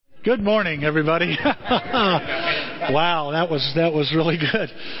Good morning, everybody. Wow, that was really good.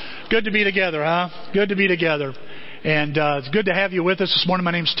 Good to be together, huh? Good to be together. And it's good to have you with us this morning.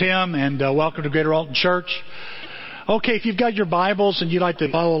 My name's Tim, and welcome to Greater Alton Church. Okay, if you've got your Bibles and you'd like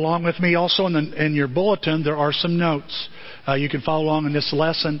to follow along with me, also in your bulletin there are some notes. You can follow along in this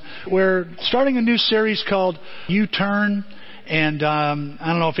lesson. We're starting a new series called U-Turn, and I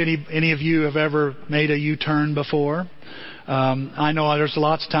don't know if any of you have ever made a U-turn before. I know there's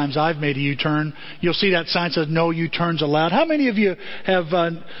lots of times I've made a U-turn. You'll see that sign says no U-turns allowed. How many of you have?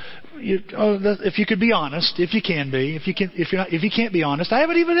 If you could be honest, if you can be, if you can't be honest, I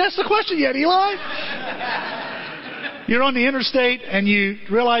haven't even asked the question yet, Eli. You're on the interstate and you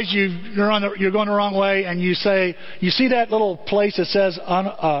realize you're going the wrong way, and you see that little place that says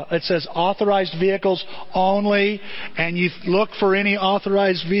it says authorized vehicles only, and you look for any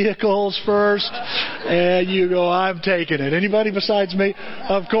authorized vehicles first, and you go, I'm taking it. Anybody besides me?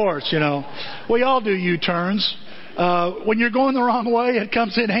 Of course, we all do U-turns. When you're going the wrong way, it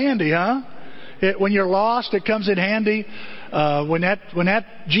comes in handy, huh? When you're lost, it comes in handy. When that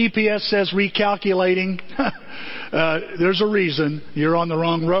GPS says recalculating, there's a reason you're on the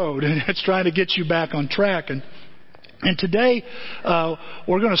wrong road, and it's trying to get you back on track. And today,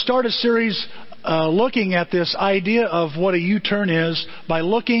 we're going to start a series looking at this idea of what a U-turn is by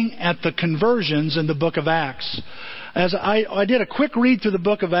looking at the conversions in the book of Acts. As I did a quick read through the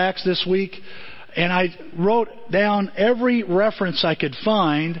book of Acts this week, and I wrote down every reference I could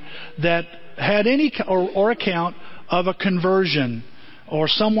find that had any or account of a conversion or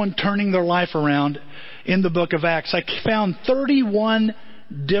someone turning their life around in the book of Acts. I found 31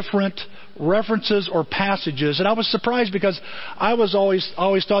 different references or passages, and I was surprised because I was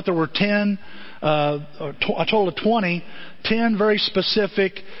always thought there were 10, a total of 20, 10 very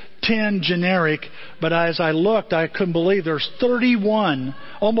specific, 10 generic, but as I looked, I couldn't believe there's 31.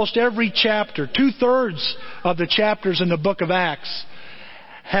 Almost every chapter, 2/3 of the chapters in the book of Acts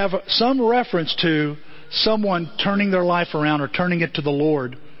have some reference to someone turning their life around or turning it to the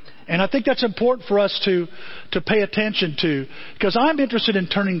Lord. And I think that's important for us to pay attention to, because I'm interested in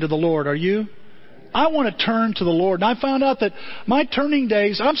turning to the Lord. Are you? I want to turn to the Lord. And I found out that my turning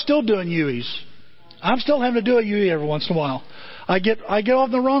days, I'm still doing U's. I'm still having to do a UE every once in a while. I get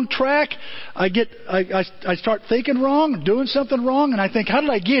off the wrong track. I start thinking wrong, doing something wrong, and I think, how did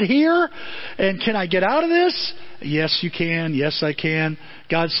I get here? And can I get out of this? Yes, you can. Yes, I can.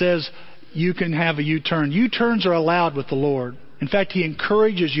 God says you can have a U-turn. U-turns are allowed with the Lord. In fact, He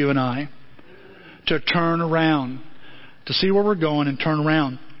encourages you and I to turn around, to see where we're going and turn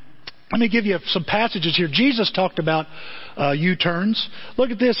around. Let me give you some passages here. Jesus talked about U-turns. Look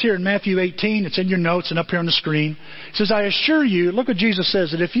at this here in Matthew 18. It's in your notes and up here on the screen. It says, I assure you, look what Jesus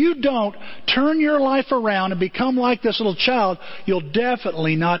says, that if you don't turn your life around and become like this little child, you'll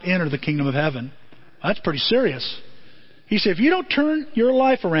definitely not enter the kingdom of heaven. That's pretty serious. He said, if you don't turn your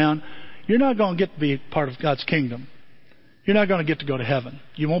life around, you're not going to get to be part of God's kingdom. You're not going to get to go to heaven.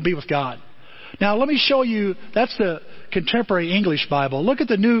 You won't be with God. Now, let me show you, that's the Contemporary English Bible. Look at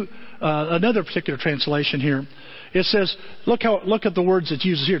the new, another particular translation here. It says, look at the words it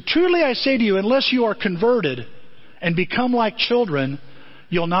uses here. Truly I say to you, unless you are converted and become like children,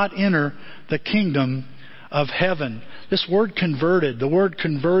 you'll not enter the kingdom of heaven. This word converted, the word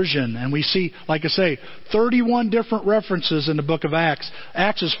conversion, and we see, like I say, 31 different references in the book of Acts.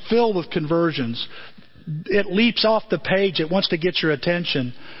 Acts is filled with conversions. It leaps off the page. It wants to get your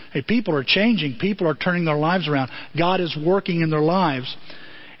attention. Hey, people are changing. People are turning their lives around. God is working in their lives.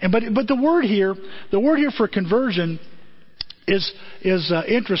 But the word here for conversion is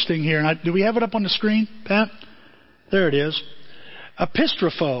interesting here. And do we have it up on the screen, Pat? There it is.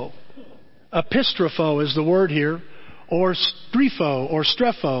 Epistropho. Epistropho is the word here, or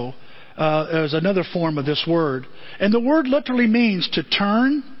strepho is another form of this word. And the word literally means to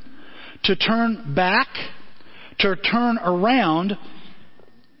turn back, to turn around,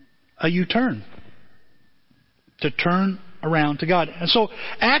 a U-turn. To turn around to God. And so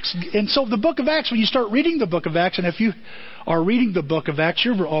the book of Acts, when you start reading the book of Acts, and if you are reading the book of Acts,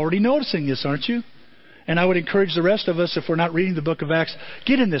 you're already noticing this, aren't you? And I would encourage the rest of us, if we're not reading the book of Acts,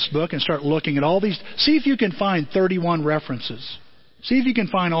 get in this book and start looking at all these. See if you can find 31 references. See if you can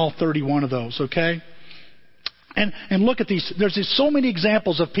find all 31 of those, okay? And look at these. There's so many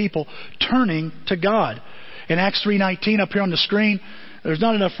examples of people turning to God. In Acts 3:19 up here on the screen, there's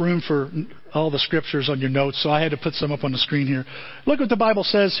not enough room for all the scriptures on your notes, so I had to put some up on the screen here. Look what the Bible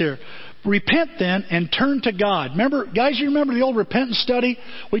says here. Repent then and turn to God. Remember, guys, you remember the old repentance study?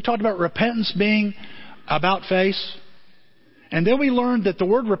 We talked about repentance being about face. And then we learned that the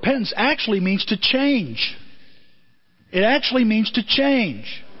word repentance actually means to change. It actually means to change.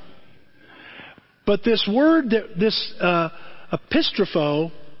 But this word, this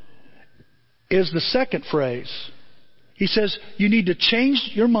epistropho, is the second phrase. He says you need to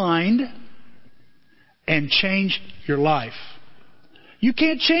change your mind and change your life. You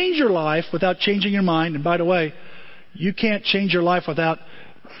can't change your life without changing your mind. And by the way, you can't change your life without,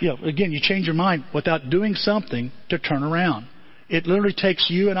 again, you change your mind without doing something to turn around. It literally takes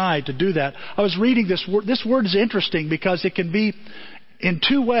you and I to do that. I was reading this word. This word is interesting because it can be in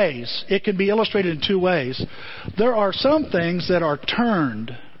two ways. It can be illustrated in two ways. There are some things that are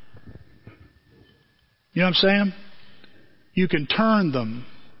turned. You know what I'm saying? You can turn them.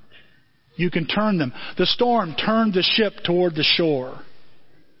 You can turn them. The storm turned the ship toward the shore.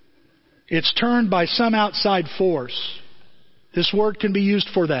 It's turned by some outside force. This word can be used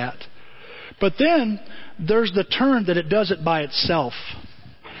for that. But then there's the turn that it does it by itself.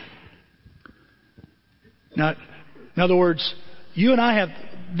 Now, in other words, you and I have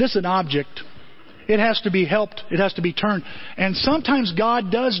this an object. It has to be helped. It has to be turned. And sometimes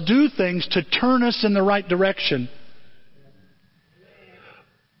God does do things to turn us in the right direction.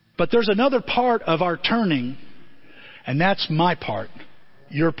 But there's another part of our turning, and that's my part,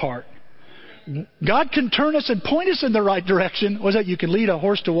 your part. God can turn us and point us in the right direction. Was that you can lead a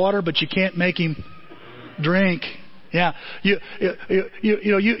horse to water, but you can't make him drink? Yeah,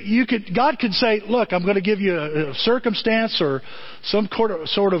 God could say, "Look, I'm going to give you a circumstance or some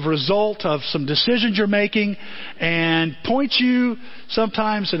sort of result of some decisions you're making, and point you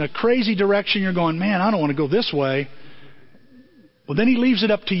sometimes in a crazy direction. You're going, man, I don't want to go this way." Well, then He leaves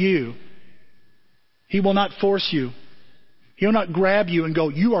it up to you. He will not force you. He will not grab you and go,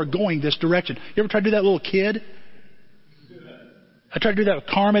 "You are going this direction." You ever tried to do that, little kid? I tried to do that with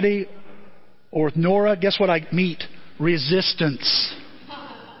Carmody or with Nora. Guess what I meet? Resistance.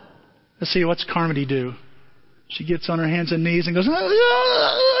 Let's see, what's Carmody do? She gets on her hands and knees and goes,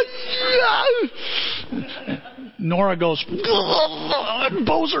 Nora goes, and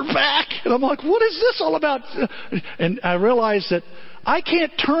bows her back. And I'm like, what is this all about? And I realize that I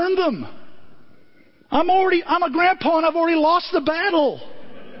can't turn them. I'm a grandpa and I've already lost the battle.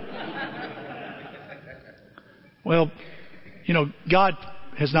 Well, God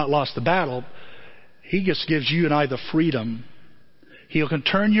has not lost the battle. He just gives you and I the freedom. He can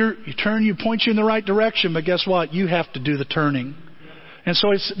turn you, point you in the right direction, but guess what? You have to do the turning. And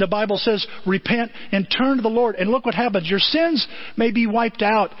so the Bible says, repent and turn to the Lord. And look what happens. Your sins may be wiped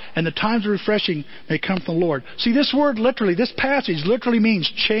out and the times of refreshing may come from the Lord. See, this word literally, this passage literally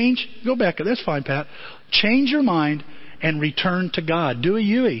means change. Go back. That's fine, Pat. Change your mind and return to God. Do a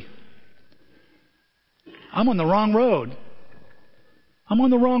U-E. I'm on the wrong road. I'm on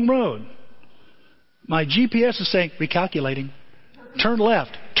the wrong road. My GPS is saying, recalculating. Turn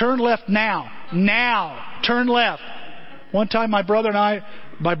left. Turn left now. Now. Turn left. One time my brothers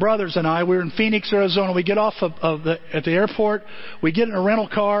and I, we were in Phoenix, Arizona. We get off at the airport. We get in a rental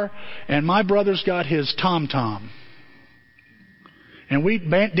car, and my brother's got his TomTom. And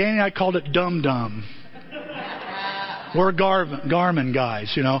Danny and I called it Dum Dum. We're Garmin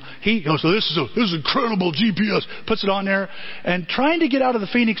guys, He goes, so this is incredible GPS. Puts it on there. And trying to get out of the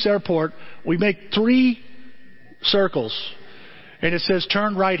Phoenix airport, we make 3 circles. And it says,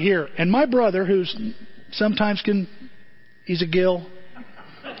 turn right here. And my brother, who's sometimes he's a gill,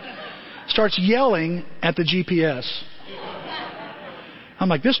 starts yelling at the GPS. I'm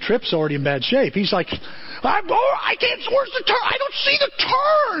like, this trip's already in bad shape. He's like, I can't, where's the turn? I don't see the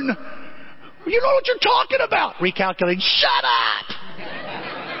turn. You know what you're talking about. Recalculating. Shut up!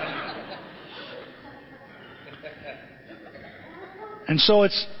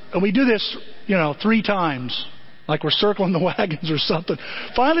 And we do this, 3 times. Like we're circling the wagons or something.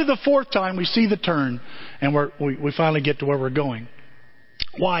 Finally, the 4th time, we see the turn. And we finally get to where we're going.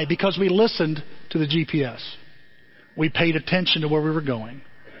 Why? Because we listened to the GPS. We paid attention to where we were going.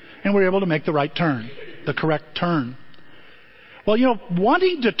 And we were able to make the right turn. The correct turn. Well,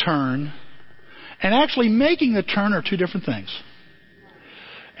 wanting to turn and actually making the turn are 2 different things.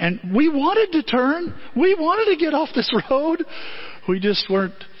 And we wanted to turn. We wanted to get off this road. We just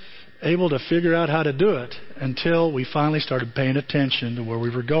weren't able to figure out how to do it until we finally started paying attention to where we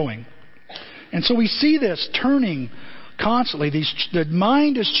were going. And so we see this turning constantly. The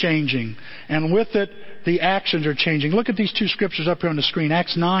mind is changing, and with it, the actions are changing. Look at these 2 scriptures up here on the screen,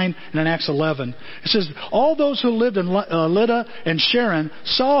 Acts 9 and then Acts 11. It says, all those who lived in Lydda and Sharon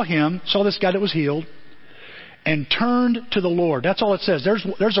saw this guy that was healed, and turned to the Lord. That's all it says.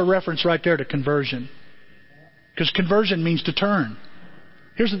 There's a reference right there to conversion. Because conversion means to turn.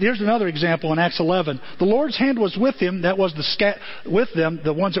 Here's another example in Acts 11. The Lord's hand was with him, that was with them,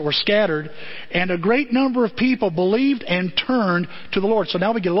 the ones that were scattered, and a great number of people believed and turned to the Lord. So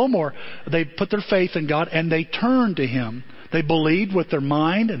now we get a little more. They put their faith in God and they turned to Him. They believed with their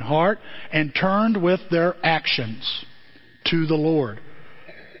mind and heart and turned with their actions to the Lord.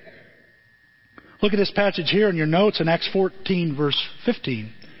 Look at this passage here in your notes in Acts 14, verse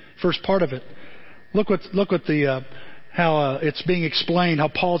 15, first part of it. Look what how it's being explained, how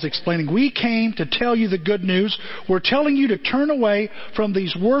Paul's explaining. We came to tell you the good news. We're telling you to turn away from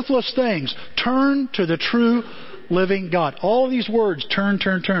these worthless things. Turn to the true living God. All of these words, turn.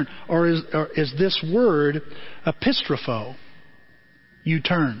 Or is this word epistropho? You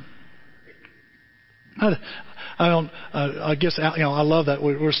turn. I guess, I love that.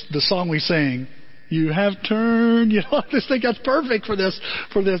 The song we sing. You have turned, I just think that's perfect for this,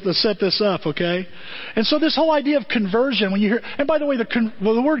 to set this up, okay? And so this whole idea of conversion, when you hear, and by the way,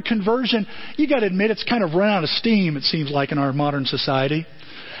 the word conversion, you got to admit it's kind of run out of steam, it seems like, in our modern society.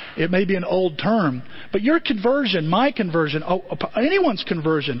 It may be an old term, but your conversion, my conversion, anyone's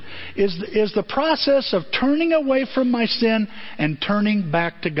conversion is the process of turning away from my sin and turning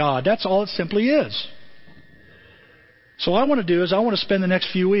back to God. That's all it simply is. So what I want to do is I want to spend the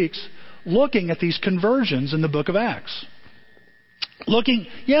next few weeks looking at these conversions in the book of Acts. Looking,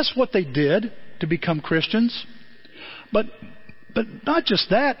 yes, what they did to become Christians, but not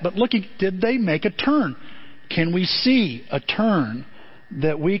just that, but looking, did they make a turn? Can we see a turn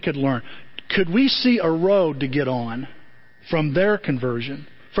that we could learn? Could we see a road to get on from their conversion,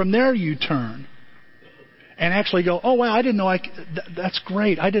 from their U-turn, and actually go, oh, wow, I didn't know that's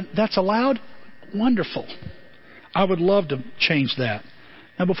great. That's allowed? Wonderful. I would love to change that.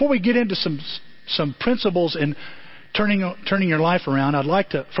 Now, before we get into some principles in turning your life around,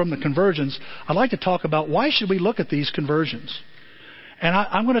 from the conversions, I'd like to talk about why should we look at these conversions. And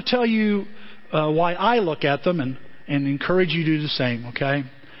I'm going to tell you why I look at them and encourage you to do the same, okay?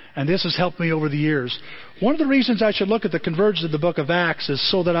 And this has helped me over the years. One of the reasons I should look at the conversions of the book of Acts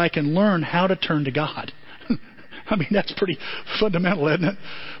is so that I can learn how to turn to God. I mean, that's pretty fundamental, isn't it?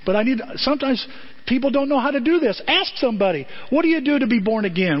 But sometimes people don't know how to do this. Ask somebody, what do you do to be born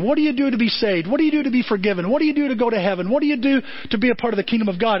again? What do you do to be saved? What do you do to be forgiven? What do you do to go to heaven? What do you do to be a part of the kingdom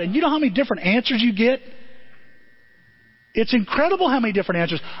of God? And you know how many different answers you get? It's incredible how many different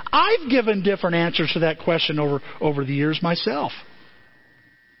answers. I've given different answers to that question over the years myself.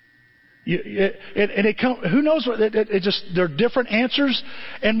 Who knows? There are different answers.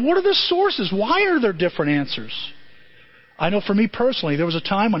 And what are the sources? Why are there different answers? I know for me personally, there was a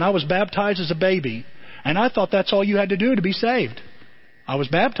time when I was baptized as a baby, and I thought that's all you had to do to be saved. I was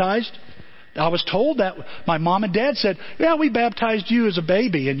baptized. I was told that. My mom and dad said, yeah, we baptized you as a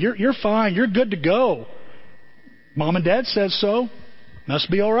baby, and you're fine. You're good to go. Mom and dad says so.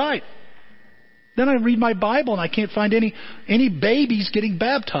 Must be all right. Then I read my Bible, and I can't find any babies getting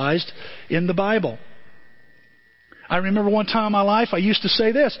baptized in the Bible. I remember one time in my life, I used to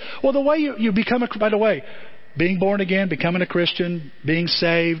say this. Well, the way you become by the way, being born again, becoming a Christian, being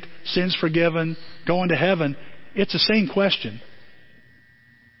saved, sins forgiven, going to heaven, it's the same question.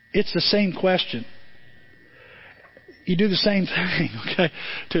 It's the same question. You do the same thing, okay,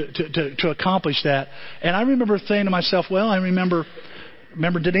 to accomplish that. And I remember saying to myself, well, I remember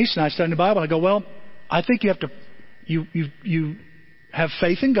Denise and I studying the Bible, and I go, well, I think you have to, you have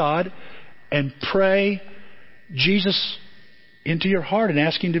faith in God and pray Jesus into your heart and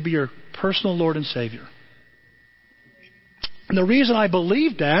ask Him to be your personal Lord and Savior. And the reason I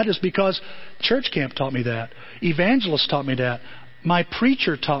believe that is because church camp taught me that. Evangelists taught me that. My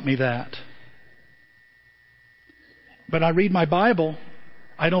preacher taught me that. But I read my Bible,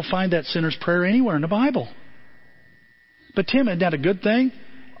 I don't find that sinner's prayer anywhere in the Bible. But Tim, isn't that a good thing?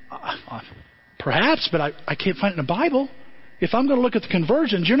 Perhaps, but I can't find it in the Bible. If I'm going to look at the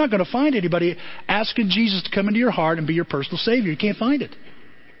conversions, you're not going to find anybody asking Jesus to come into your heart and be your personal Savior. You can't find it.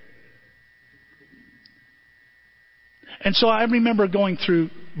 And so I remember going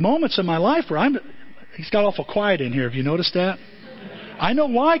through moments in my life where he's got awful quiet in here. Have you noticed that? I know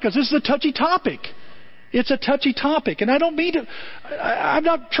why, because this is a touchy topic. It's a touchy topic. And I don't mean to, I'm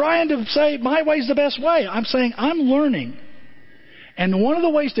not trying to say my way's the best way. I'm saying I'm learning. And one of the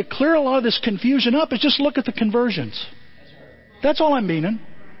ways to clear a lot of this confusion up is just look at the conversions. That's all I'm meaning.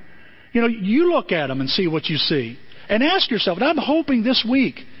 You look at them and see what you see. And ask yourself, and I'm hoping this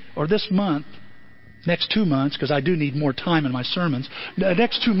week or this month, next 2 months, because I do need more time in my sermons, the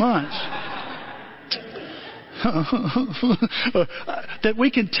next 2 months, that we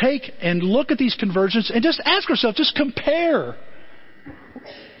can take and look at these conversions and just ask ourselves, just compare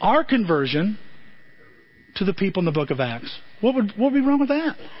our conversion to the people in the book of Acts? What would be wrong with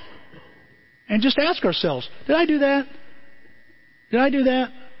that? And just ask ourselves, did I do that? Did I do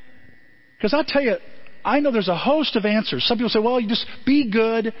that? Because I'll tell you, I know there's a host of answers. Some people say, well, you just be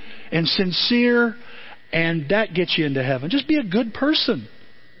good and sincere, and that gets you into heaven. Just be a good person.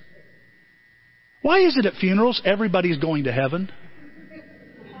 Why is it at funerals everybody's going to heaven?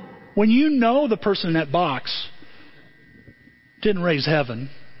 When you know the person in that box didn't raise heaven.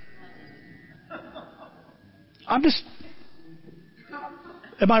 Am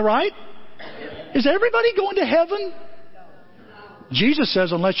I right? Is everybody going to heaven? Jesus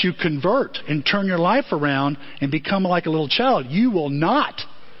says unless you convert and turn your life around and become like a little child, you will not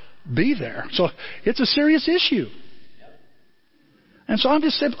be there. So it's a serious issue. And so I'm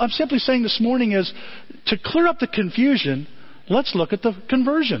simply saying this morning is to clear up the confusion, let's look at the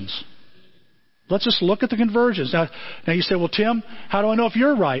conversions. Let's just look at the conversions. Now you say, well, Tim, how do I know if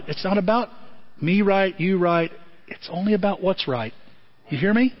you're right? It's not about me right, you right. It's only about what's right. You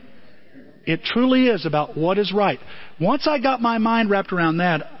hear me? It truly is about what is right. Once I got my mind wrapped around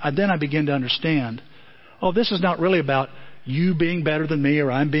that, then I begin to understand, oh, this is not really about you being better than me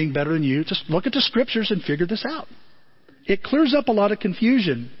or I'm being better than you. Just look at the scriptures and figure this out. It clears up a lot of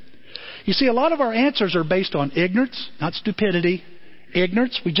confusion. You see, a lot of our answers are based on ignorance, not stupidity.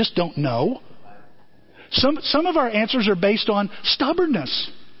 Ignorance, we just don't know. Some of our answers are based on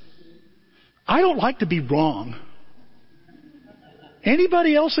stubbornness. I don't like to be wrong.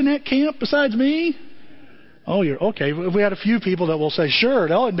 Anybody else in that camp besides me? Oh, you're okay. We had a few people that will say, sure,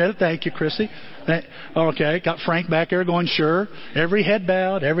 they'll admit it. Thank you, Chrissy. Okay, got Frank back there going, sure. Every head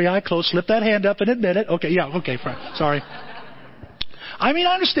bowed, every eye closed. Slip that hand up and admit it. Okay, yeah, okay, Frank. Sorry. I mean,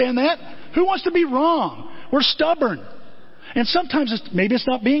 I understand that. Who wants to be wrong? We're stubborn. And sometimes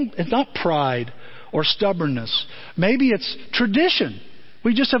it's not pride or stubbornness. Maybe it's tradition.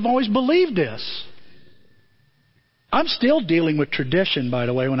 We just have always believed this. I'm still dealing with tradition, by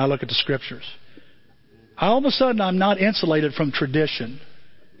the way, when I look at the scriptures. All of a sudden, I'm not insulated from tradition.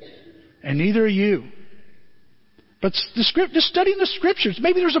 And neither are you. But just studying the scriptures,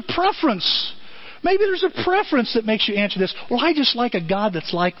 maybe there's a preference. Maybe there's a preference that makes you answer this. Well, I just like a God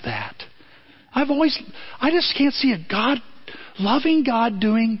that's like that. I just can't see a loving God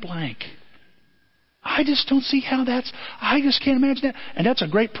doing blank. I just don't see how I just can't imagine that. And that's a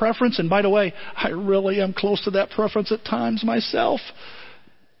great preference. And by the way, I really am close to that preference at times myself.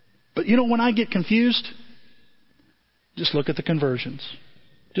 But when I get confused, just look at the conversions.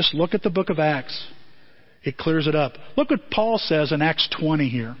 Just look at the book of Acts. It clears it up. Look what Paul says in Acts 20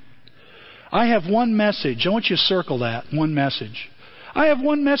 here. I have one message. I want you to circle that. One message. I have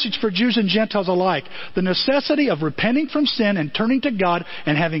one message for Jews and Gentiles alike. The necessity of repenting from sin and turning to God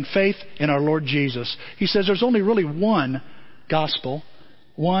and having faith in our Lord Jesus. He says there's only really one gospel,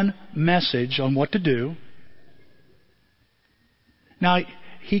 one message on what to do. Now,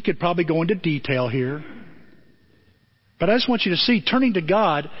 he could probably go into detail here. But I just want you to see, turning to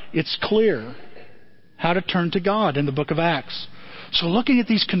God, it's clear how to turn to God in the book of Acts. So looking at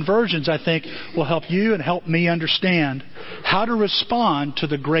these conversions, I think, will help you and help me understand how to respond to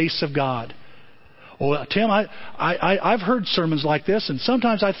the grace of God. Well, Tim, I've heard sermons like this, and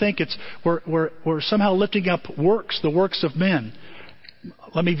sometimes I think we're somehow lifting up the works of men.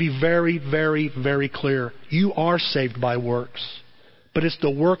 Let me be very, very, very clear. You are saved by works, but it's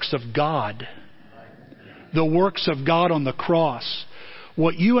the works of God. The works of God on the cross.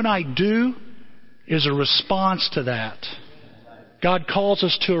 What you and I do is a response to that. God calls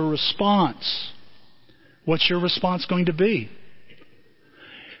us to a response. What's your response going to be?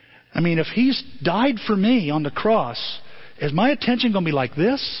 I mean, if He's died for me on the cross, is my attention going to be like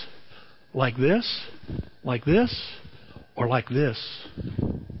this, like this, like this, or like this?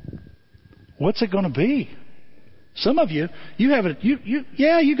 What's it going to be? Some of you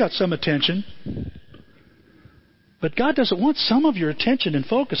you got some attention. But God doesn't want some of your attention and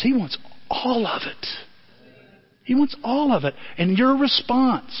focus. He wants all of it. He wants all of it. And your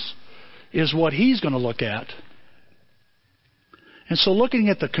response is what He's going to look at. And so looking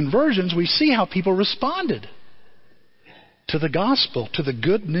at the conversions, we see how people responded to the gospel, to the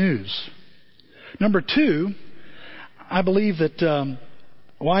good news. Number 2, I believe that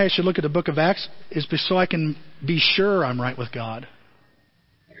why I should look at the book of Acts is so I can be sure I'm right with God.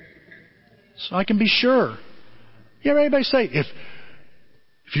 So I can be sure. You ever anybody say, if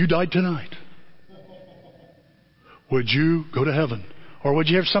you died tonight, would you go to heaven? Or would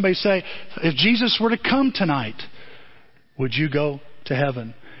you hear somebody say, if Jesus were to come tonight, would you go to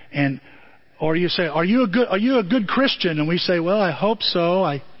heaven? Or you say, are you a good Christian? And we say, well, I hope so.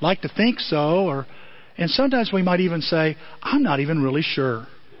 I like to think so. And sometimes we might even say, I'm not even really sure.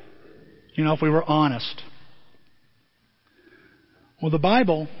 If we were honest. Well, the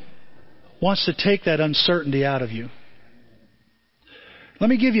Bible wants to take that uncertainty out of you. Let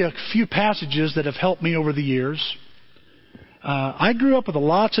me give you a few passages that have helped me over the years. I grew up with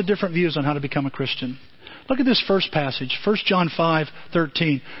lots of different views on how to become a Christian. Look at this first passage, 1 John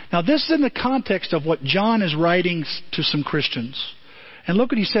 5:13. Now, this is in the context of what John is writing to some Christians. And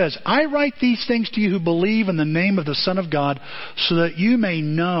look what he says. I write these things to you who believe in the name of the Son of God, so that you may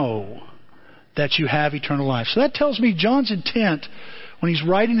know that you have eternal life. So that tells me John's intent when he's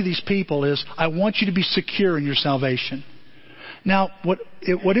writing to these people is, I want you to be secure in your salvation. Now, would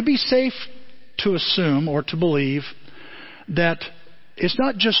it be safe to assume or to believe that it's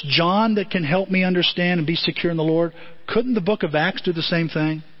not just John that can help me understand and be secure in the Lord? Couldn't the book of Acts do the same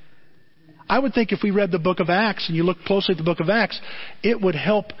thing? I would think if we read the book of Acts and you look closely at the book of Acts, it would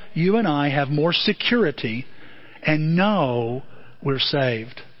help you and I have more security and know we're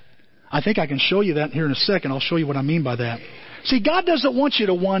saved. I think I can show you that here in a second. I'll show you what I mean by that. See, God doesn't want you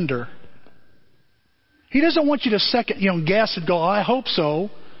to wonder. He doesn't want you to guess and go, I hope so.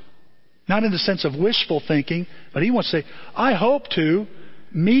 Not in the sense of wishful thinking, but He wants to say, I hope to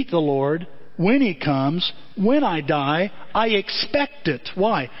meet the Lord when He comes, when I die. I expect it.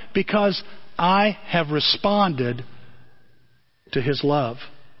 Why? Because I have responded to His love.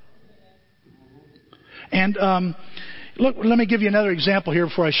 And look, let me give you another example here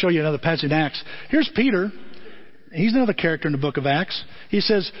before I show you another passage in Acts. Here's Peter. He's another character in the book of Acts. He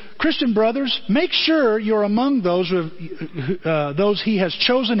says, Christian brothers, make sure you're among those He has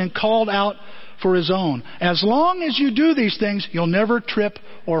chosen and called out for His own. As long as you do these things, you'll never trip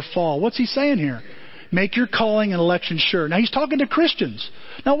or fall. What's he saying here? Make your calling and election sure. Now, he's talking to Christians.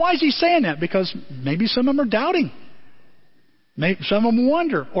 Now, why is he saying that? Because maybe some of them are doubting. Maybe some of them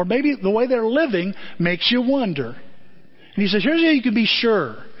wonder. Or maybe the way they're living makes you wonder. And he says, here's how you can be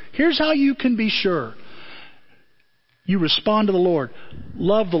sure. Here's how you can be sure. You respond to the Lord,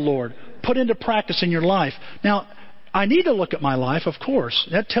 love the Lord, put into practice in your life. Now, I need to look at my life, of course.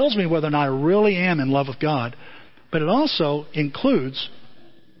 That tells me whether or not I really am in love with God. But it also includes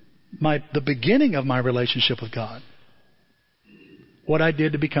the beginning of my relationship with God. What I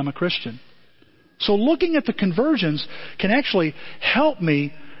did to become a Christian. So looking at the conversions can actually help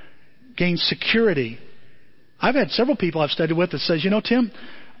me gain security. I've had several people I've studied with that says, Tim,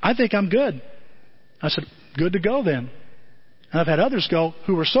 I think I'm good. I said, good to go then. And I've had others go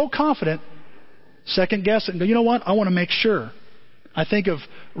who were so confident, second guess it, and go, you know what? I want to make sure. I think of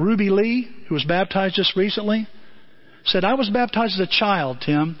Ruby Lee, who was baptized just recently, said, I was baptized as a child,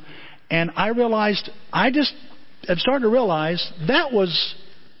 Tim, and I am starting to realize that was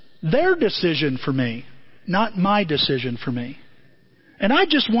their decision for me, not my decision for me. And I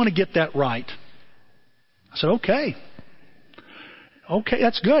just want to get that right. I said, okay. Okay,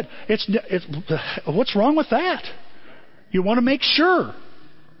 that's good. What's wrong with that? You want to make sure.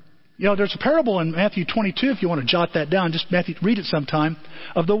 There's a parable in Matthew 22, if you want to jot that down, just read it sometime,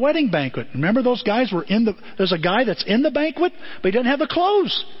 of the wedding banquet. Remember those guys there's a guy that's in the banquet, but he doesn't have the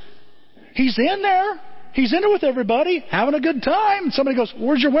clothes. He's in there. He's in there with everybody, having a good time. And somebody goes,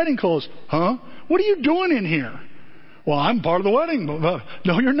 where's your wedding clothes? Huh? What are you doing in here? Well, I'm part of the wedding. No,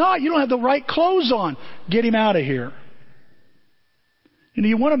 you're not. You don't have the right clothes on. Get him out of here.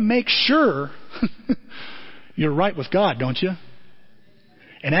 You want to make sure you're right with God, don't you?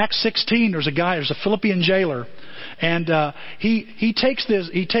 In Acts 16, there's a Philippian jailer, and he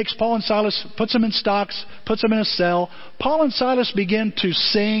takes Paul and Silas, puts them in stocks, puts them in a cell. Paul and Silas begin to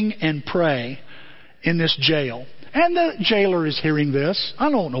sing and pray in this jail, and the jailer is hearing this. I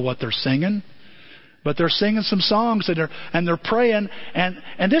don't know what they're singing, but they're singing some songs and they're praying,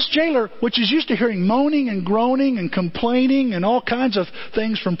 and this jailer, which is used to hearing moaning and groaning and complaining and all kinds of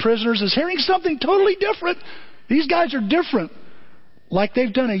things from prisoners, is hearing something totally different. These guys are different. Like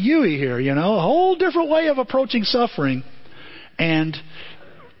they've done a Yui here, a whole different way of approaching suffering. And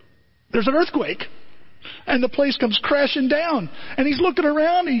there's an earthquake. And the place comes crashing down. And he's looking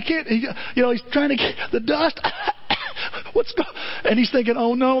around. And he's trying to get the dust. And he's thinking,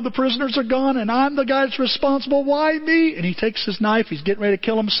 oh no, the prisoners are gone and I'm the guy that's responsible. Why me? And he takes his knife. He's getting ready to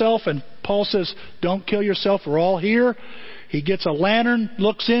kill himself. And Paul says, don't kill yourself. We're all here. He gets a lantern,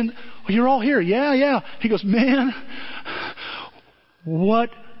 looks in. Oh, you're all here. Yeah. He goes, man, what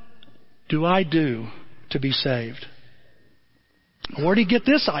do I do to be saved? Where did he get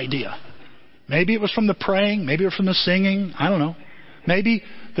this idea? Maybe it was from the praying. Maybe it was from the singing. I don't know. Maybe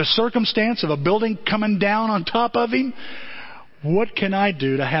the circumstance of a building coming down on top of him. What can I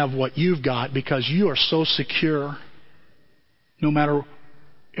do to have what you've got because you are so secure no matter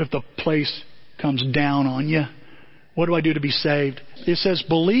if the place comes down on you? What do I do to be saved? It says,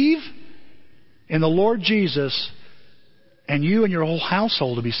 believe in the Lord Jesus and you and your whole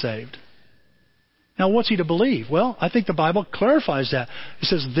household to be saved. Now, what's he to believe? Well, I think the Bible clarifies that. It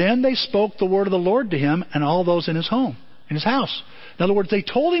says, then they spoke the word of the Lord to him and all those in his home, in his house. In other words, they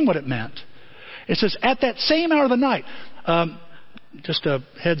told him what it meant. It says, at that same hour of the night, just a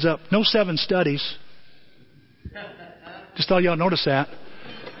heads up, no 7 studies. Just thought y'all notice that.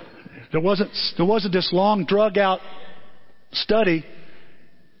 There wasn't this long, drug-out study.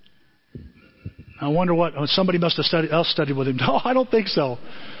 I wonder what somebody must have studied with him. No, I don't think so.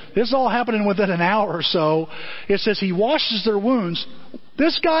 This is all happening within an hour or so. It says he washes their wounds.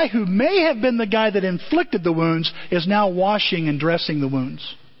 This guy, who may have been the guy that inflicted the wounds, is now washing and dressing the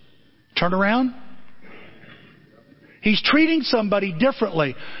wounds. Turn around. He's treating somebody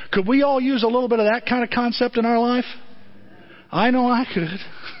differently. Could we all use a little bit of that kind of concept in our life? I know I could.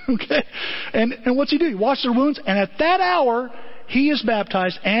 Okay. And what's he do? He washes their wounds, and at that hour, he is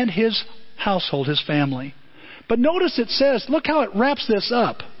baptized, and his household, his family. But notice it says, look how it wraps this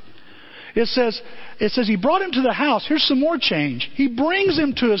up. It says he brought him to the house. Here's some more change. He brings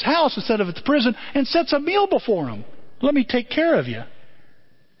him to his house instead of at the prison and sets a meal before him. Let me take care of you.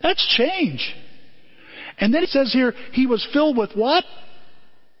 That's change. And then it says here, he was filled with what?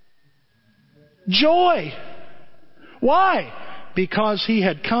 Joy. Why? Because he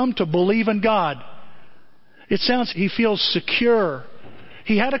had come to believe in God. It sounds, he feels secure.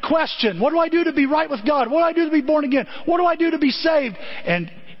 He had a question. What do I do to be right with God? What do I do to be born again? What do I do to be saved? And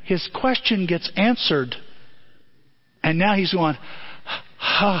his question gets answered. And now he's going,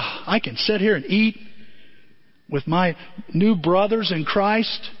 I can sit here and eat with my new brothers in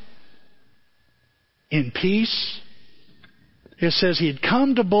Christ in peace. It says he had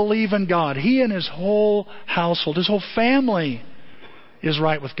come to believe in God. He and his whole household, his whole family is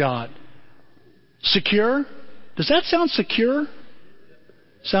right with God. Secure? Does that sound secure?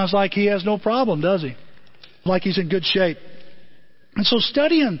 Sounds like he has no problem, does he? Like he's in good shape. And so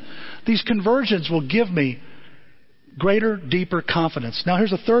studying these conversions will give me greater, deeper confidence. Now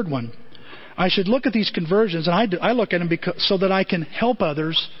here's a third one. I should look at these conversions, and I look at them so that I can help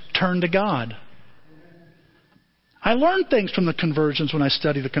others turn to God. I learn things from the conversions when I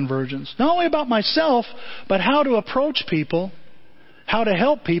study the conversions. Not only about myself, but how to approach people, how to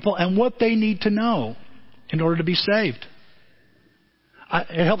help people, and what they need to know in order to be saved.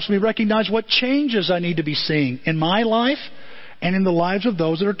 It helps me recognize what changes I need to be seeing in my life and in the lives of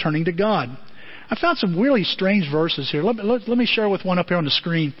those that are turning to God. I found some really strange verses here. Let me share with one up here on the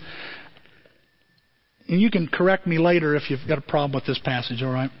screen. And you can correct me later if you've got a problem with this passage,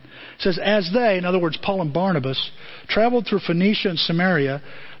 all right? It says, as they, in other words, Paul and Barnabas, traveled through Phoenicia and Samaria,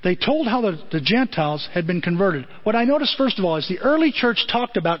 they told how the Gentiles had been converted. What I noticed, first of all, is the early church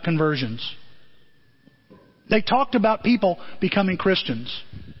talked about conversions. They talked about people becoming Christians.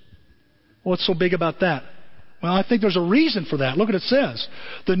 What's so big about that? Well, I think there's a reason for that. Look what it says.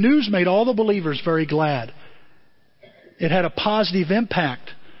 The news made all the believers very glad. It had a positive impact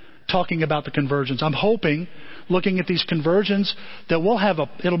talking about the conversions. I'm hoping, looking at these conversions, that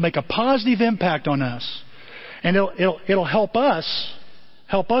it'll make a positive impact on us. And it'll help us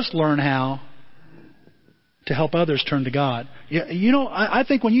learn how to help others turn to God. You know, I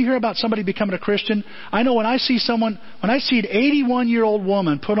think when you hear about somebody becoming a Christian, I know when I see an 81-year-old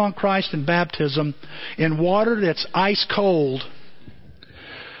woman put on Christ in baptism in water that's ice cold,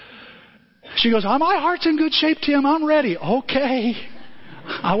 she goes, my heart's in good shape, Tim. I'm ready. Okay.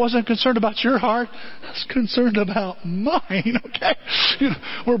 I wasn't concerned about your heart. I was concerned about mine. Okay,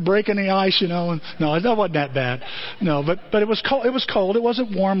 we're breaking the ice, and no, that wasn't that bad. No, but it was cold. It was cold. It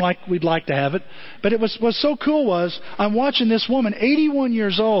wasn't warm like we'd like to have it. But what's so cool was I'm watching this woman, 81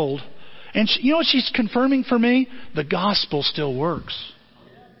 years old, and you know what she's confirming for me? The gospel still works.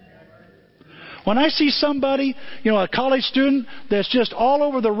 When I see somebody, a college student that's just all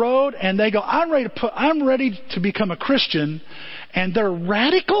over the road, and they go, I'm ready to become a Christian. And they're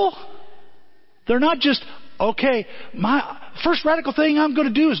radical. They're not just, okay, my first radical thing I'm going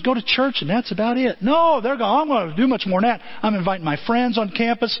to do is go to church and that's about it. No, they're going, I'm going to do much more than that. I'm inviting my friends on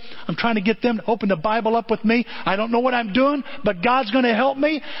campus. I'm trying to get them to open the Bible up with me. I don't know what I'm doing, but God's going to help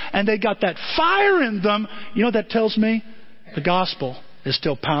me. And they got that fire in them. You know what that tells me? The gospel is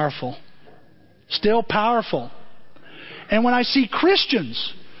still powerful. Still powerful. And when I see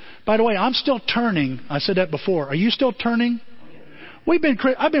Christians, by the way, I'm still turning. I said that before. Are you still turning? I've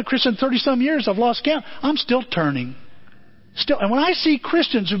been a Christian 30-some years. I've lost count. I'm still turning. And when I see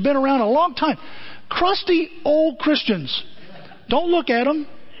Christians who've been around a long time, crusty old Christians, don't look at them.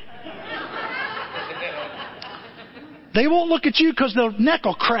 They won't look at you because their neck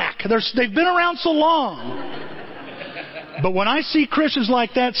will crack. They've been around so long. But when I see Christians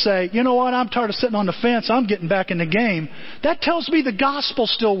like that say, you know what, I'm tired of sitting on the fence, I'm getting back in the game, that tells me the gospel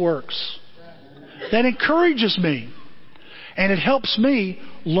still works. That encourages me. And it helps me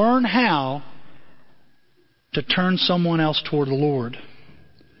learn how to turn someone else toward the Lord.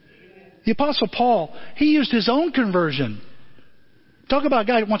 The Apostle Paul, he used his own conversion. Talk about a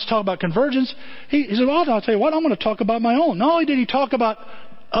guy who wants to talk about conversions. He said, well, I'll tell you what, I'm going to talk about my own. Not only did he talk about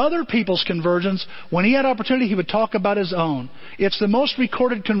other people's conversions, when he had opportunity, he would talk about his own. It's the most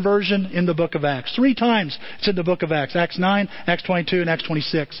recorded conversion in the book of Acts. 3 times it's in the book of Acts. Acts 9, Acts 22, and Acts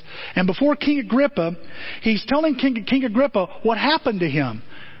 26. And before King Agrippa, he's telling King Agrippa what happened to him.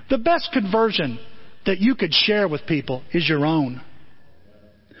 The best conversion that you could share with people is your own.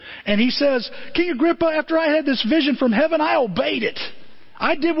 And he says, King Agrippa, after I had this vision from heaven, I obeyed it.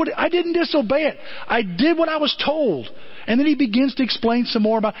 I didn't disobey it. I did what I was told. And then he begins to explain some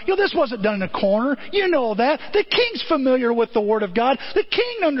more about, this wasn't done in a corner. You know that. The king's familiar with the Word of God. The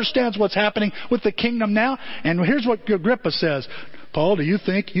king understands what's happening with the kingdom now. And here's what Agrippa says. Paul, do you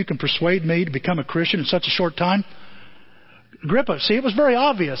think you can persuade me to become a Christian in such a short time? Agrippa, see, it was very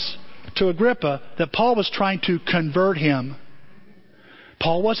obvious to Agrippa that Paul was trying to convert him.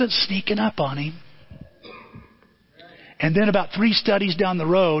 Paul wasn't sneaking up on him. And then about 3 studies down the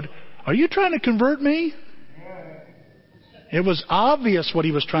road, are you trying to convert me? It was obvious what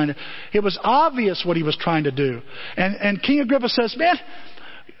he was trying to do. And King Agrippa says, man,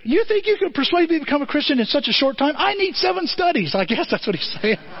 you think you can persuade me to become a Christian in such a short time? I need 7 studies. I guess that's what he's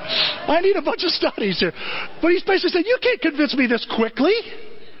saying. I need a bunch of studies here. But he's basically saying, you can't convince me this quickly.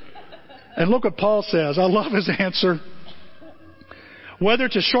 And look what Paul says. I love his answer. Whether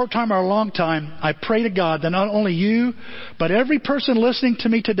it's a short time or a long time, I pray to God that not only you, but every person listening to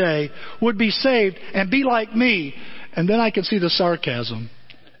me today would be saved and be like me. And then I can see the sarcasm,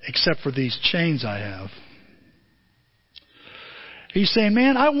 except for these chains I have. He's saying,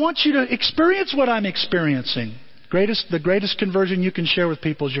 man, I want you to experience what I'm experiencing. The greatest conversion you can share with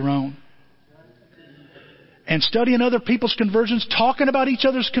people is your own. And studying other people's conversions, talking about each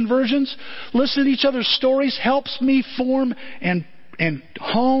other's conversions, listening to each other's stories helps me form and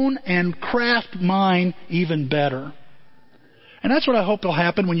hone and craft mine even better. And that's what I hope will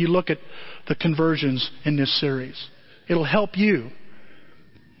happen when you look at the conversions in this series. It'll help you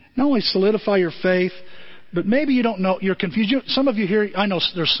not only solidify your faith, but maybe you don't know, you're confused. Some of you here, I know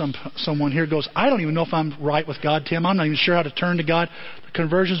there's someone here goes, I don't even know if I'm right with God, Tim. I'm not even sure how to turn to God. The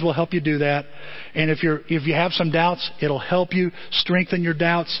conversions will help you do that. And if you have some doubts, it'll help you strengthen your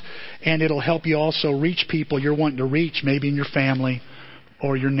doubts, and it'll help you also reach people you're wanting to reach, maybe in your family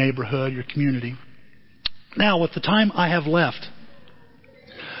or your neighborhood, your community. Now, with the time I have left,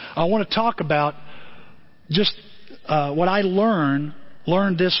 I want to talk about just what I learned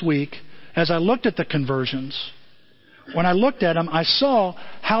this week as I looked at the conversions. When I looked at them, I saw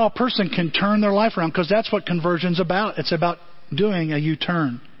how a person can turn their life around, because that's what conversion's about. It's about doing a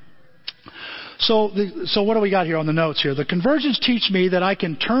U-turn. So what do we got here on the notes here? The conversions teach me that I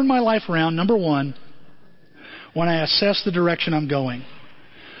can turn my life around, number 1, when I assess the direction I'm going.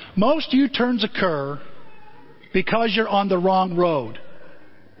 Most U-turns occur because you're on the wrong road.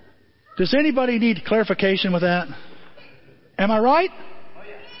 Does anybody need clarification with that? Am I right?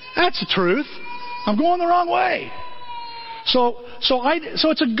 That's the truth. I'm going the wrong way. So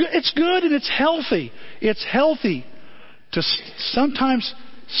it's good and it's healthy. It's healthy to sometimes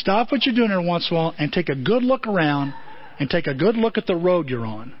stop what you're doing every once in a while and take a good look around and take a good look at the road you're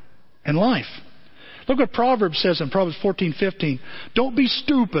on in life. Look what Proverbs says in Proverbs 14:15. Don't be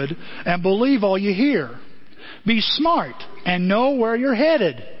stupid and believe all you hear. Be smart and know where you're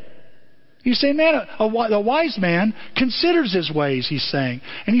headed. You say, man, a wise man considers his ways, he's saying.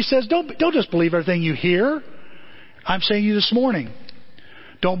 And he says, don't just believe everything you hear. I'm saying to you this morning,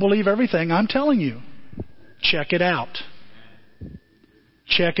 don't believe everything I'm telling you. Check it out.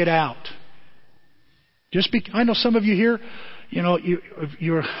 Check it out. I know some of you here,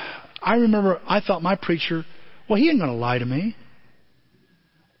 I remember I thought my preacher, well, he ain't going to lie to me.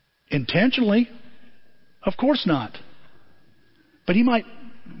 Intentionally. Of course not. But he might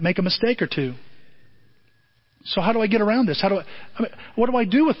make a mistake or two. So how do I get around this? What do I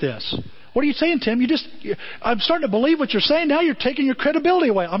do with this? What are you saying, Tim? I'm starting to believe what you're saying. Now you're taking your credibility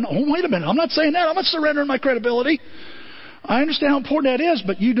away. Wait a minute. I'm not saying that. I'm not surrendering my credibility. I understand how important that is,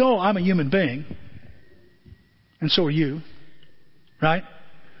 but I'm a human being. And so are you. Right?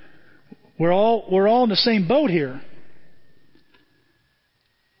 We're all in the same boat here.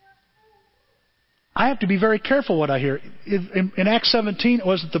 I have to be very careful what I hear. In Acts 17,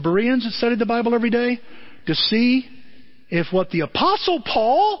 was it the Bereans that studied the Bible every day? To see if what the Apostle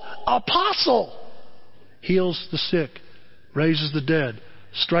Paul, heals the sick, raises the dead,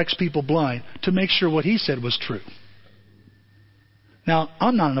 strikes people blind, to make sure what he said was true. Now,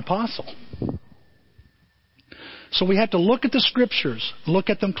 I'm not an apostle. So we have to look at the Scriptures, look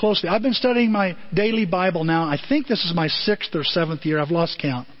at them closely. I've been studying my daily Bible now. I think this is my 6th or 7th year. I've lost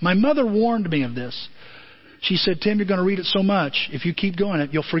count. My mother warned me of this. She said, Tim, you're going to read it so much. If you keep going it,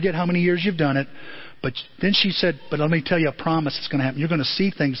 you'll forget how many years you've done it. But then she said, but let me tell you a promise it's going to happen. You're going to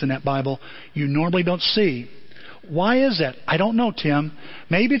see things in that Bible you normally don't see. Why is that? I don't know, Tim.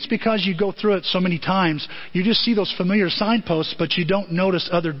 Maybe it's because you go through it so many times, you just see those familiar signposts, but you don't notice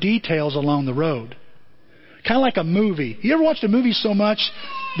other details along the road. Kind of like a movie. You ever watched a movie so much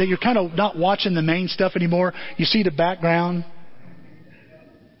that you're kind of not watching the main stuff anymore? You see the background.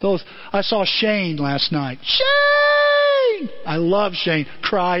 I saw Shane last night. Shane! I love Shane.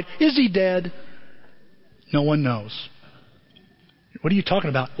 Cried. Is he dead? No one knows. What are you talking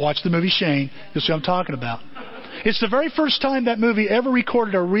about? Watch the movie Shane. You'll see what I'm talking about. It's the very first time that movie ever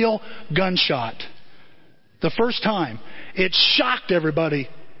recorded a real gunshot. The first time. It shocked everybody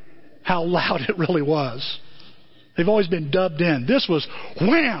how loud it really was. They've always been dubbed in. This was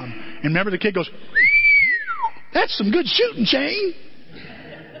wham! And remember the kid goes, that's some good shooting, Shane.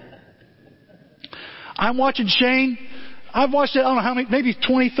 I'm watching Shane. I've watched it, I don't know how many, maybe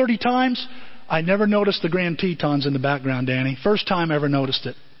 20, 30 times. I never noticed the Grand Tetons in the background, Danny. First time I ever noticed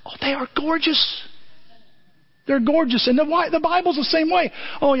it. Oh, they are gorgeous. They're gorgeous. And the Bible's the same way.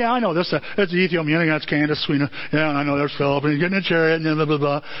 Oh, yeah, I know this. That's the Ethiopian. That's Candace. Yeah, and I know there's Philip. And he's getting in a chariot and blah, blah,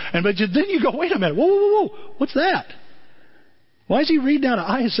 blah. But then you go, wait a minute. Whoa, whoa, whoa. What's that? Why is he reading out of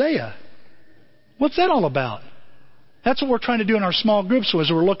Isaiah? What's that all about? That's what we're trying to do in our small groups as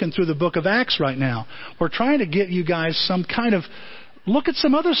we're looking through the book of Acts right now. We're trying to get you guys some kind of look at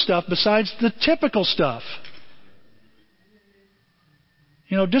some other stuff besides the typical stuff.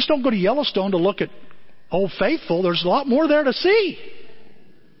 You know, just don't go to Yellowstone to look at Old Faithful. There's a lot more there to see.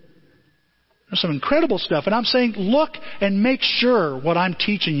 There's some incredible stuff. And I'm saying, look and make sure what I'm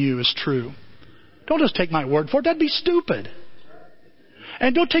teaching you is true. Don't just take my word for it. That'd be stupid.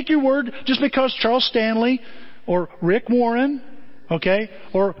 And don't take your word just because Charles Stanley or Rick Warren, okay,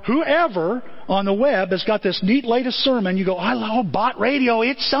 or whoever on the web has got this neat latest sermon. You go, I love bot radio.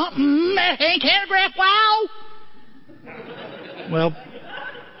 It's something. Telegraph, wow. Well,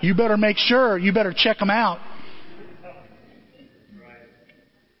 you better make sure. You better check them out.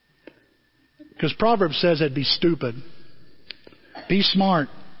 Because Proverbs says it'd be stupid. Be smart.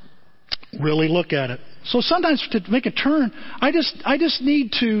 Really look at it. So sometimes to make a turn, I just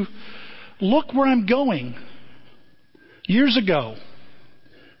need to look where I'm going. Years ago,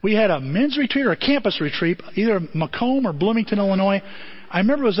 we had a men's retreat or a campus retreat, either Macomb or Bloomington, Illinois. I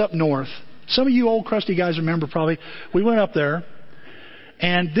remember it was up north. Some of you old crusty guys remember probably. We went up there,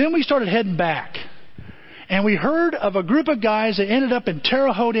 and then we started heading back. And we heard of a group of guys that ended up in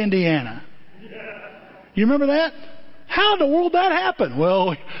Terre Haute, Indiana. You remember that? How in the world that happened?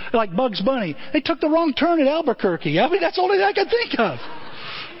 Well, like Bugs Bunny. They took the wrong turn at Albuquerque. I mean, that's the only thing I could think of.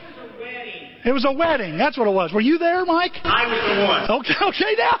 It was a wedding. That's what it was. Were you there, Mike? I was the one.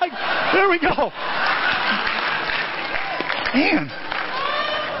 Okay, now, there we go. Man,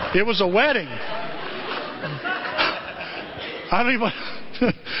 it was a wedding. I don't even...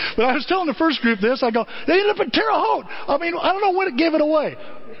 But I was telling the first group this. I go, they ended up in Terre Haute. I mean, I don't know when it gave it away.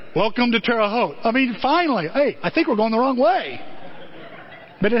 Welcome to Terre Haute. I mean, finally, hey, I think we're going the wrong way.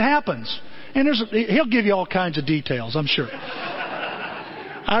 But it happens. And he'll give you all kinds of details, I'm sure.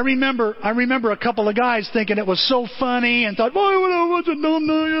 I remember a couple of guys thinking it was so funny and thought, boy, what's a dumb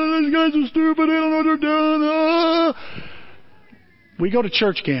guy? These guys are stupid. They don't know what they're doing. We go to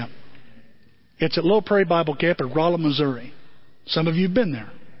church camp. It's at Little Prairie Bible Camp in Rolla, Missouri. Some of you have been there.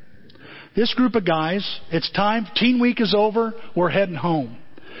 This group of guys, it's time. Teen Week is over. We're heading home.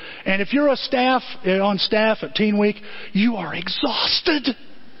 And if you're on staff at Teen Week, you are exhausted.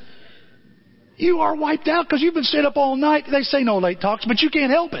 You are wiped out because you've been staying up all night. They say no late talks, but you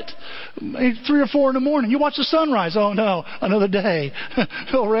can't help it. 3 or 4 in the morning, you watch the sunrise. Oh no, another day.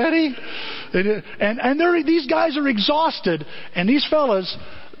 Already? And these guys are exhausted. And these fellas,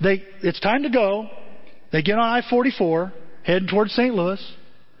 it's time to go. They get on I-44, heading towards St. Louis.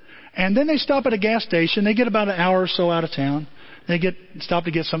 And then they stop at a gas station. They get about an hour or so out of town. They stop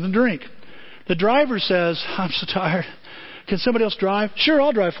to get something to drink. The driver says, I'm so tired. Can somebody else drive? Sure,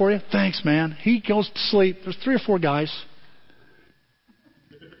 I'll drive for you. Thanks, man. He goes to sleep. There's 3 or 4 guys.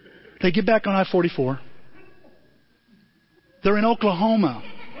 They get back on I-44. They're in Oklahoma.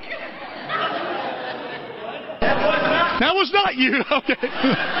 That was not you. Okay.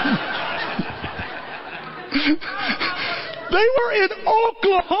 They were in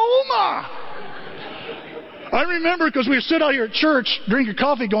Oklahoma. I remember because we stood out here at church drinking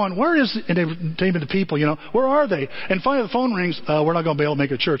coffee going, where is, and they were naming the people, where are they? And finally the phone rings, we're not going to be able to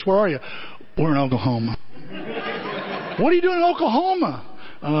make it to church. Where are you? We're in Oklahoma. What are you doing in Oklahoma?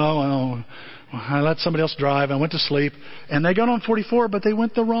 Oh, well, I let somebody else drive. I went to sleep. And they got on 44, but they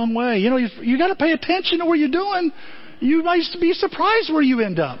went the wrong way. You got to pay attention to what you're doing. You might be surprised where you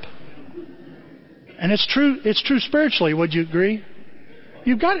end up. And it's true spiritually. Would you agree?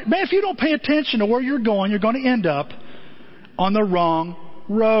 You've got it. Man, if you don't pay attention to where you're going to end up on the wrong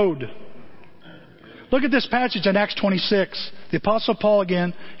road. Look at this passage in Acts 26. The Apostle Paul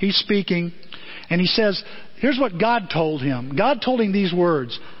again, he's speaking, and he says, here's what God told him. God told him these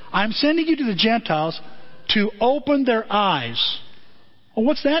words. I'm sending you to the Gentiles to open their eyes. Well,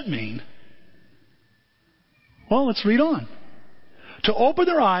 what's that mean? Well, let's read on. To open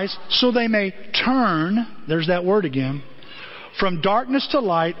their eyes so they may turn, there's that word again, from darkness to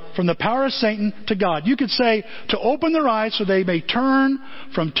light, from the power of Satan to God. You could say to open their eyes so they may turn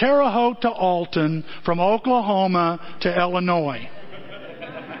from Terre Haute to Alton, from Oklahoma to Illinois.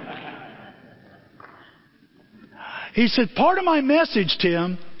 He said, part of my message,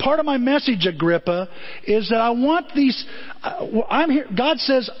 Tim, part of my message, Agrippa, is that I want these, I'm here, God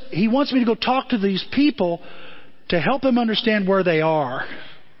says He wants me to go talk to these people to help them understand where they are.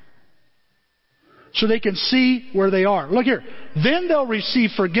 So they can see where they are. Look here. Then they'll receive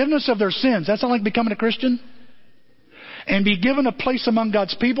forgiveness of their sins. That sound like becoming a Christian? And be given a place among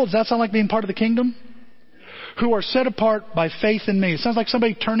God's people. Does that sound like being part of the kingdom? Who are set apart by faith in me. It sounds like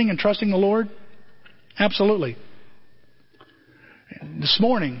somebody turning and trusting the Lord. Absolutely. This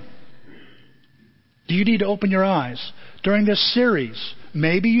morning, do you need to open your eyes? During this series,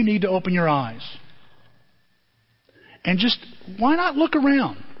 maybe you need to open your eyes. And just, why not look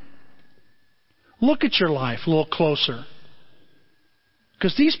around? Look at your life a little closer.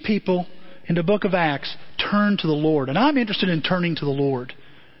 Because these people in the book of Acts turn to the Lord. And I'm interested in turning to the Lord.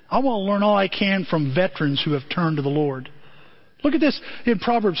 I want to learn all I can from veterans who have turned to the Lord. Look at this in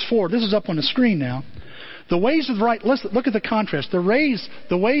Proverbs 4. This is up on the screen now. The ways of right, listen, look at the contrast. The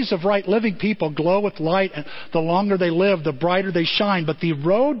ways of right living people glow with light, and the longer they live, the brighter they shine. But the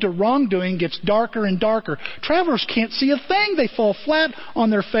road to wrongdoing gets darker and darker. Travelers can't see a thing. They fall flat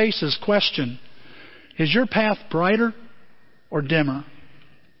on their faces. Question. Is your path brighter or dimmer?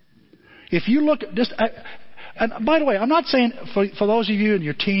 If you look at this, and by the way, I'm not saying for those of you in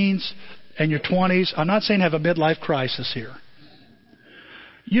your teens and your 20s, I'm not saying have a midlife crisis here.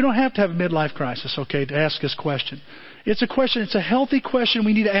 You don't have to have a midlife crisis, okay, to ask this question. It's a question, it's a healthy question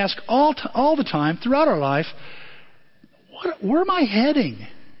we need to ask all the time throughout our life. Where am I heading?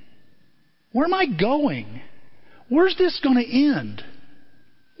 Where am I going? Where's this going to end?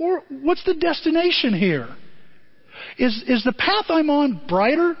 What's the destination here? Is the path I'm on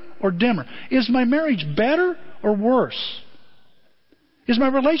brighter or dimmer? Is my marriage better or worse? Is my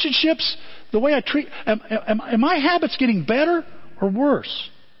relationships, the way I treat, am my habits getting better or worse?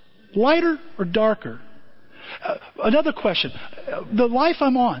 Lighter or darker? Another question. The life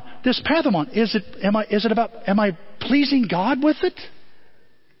I'm on, this path I'm on, am I pleasing God with it?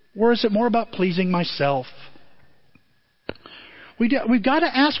 Or is it more about pleasing myself? We've got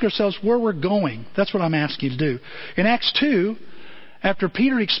to ask ourselves where we're going. That's what I'm asking you to do. In Acts 2, after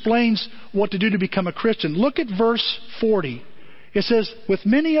Peter explains what to do to become a Christian, look at verse 40. It says, with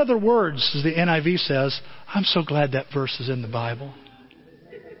many other words, as the NIV says, I'm so glad that verse is in the Bible.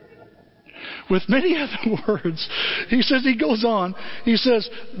 With many other words, he goes on, he says,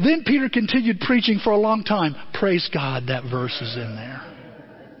 then Peter continued preaching for a long time. Praise God, that verse is in there.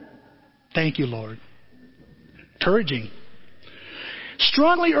 Thank you, Lord. Encouraging.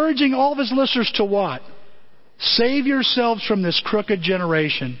 Strongly urging all of his listeners to what? Save yourselves from this crooked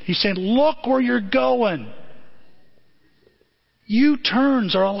generation. He's saying, look where you're going.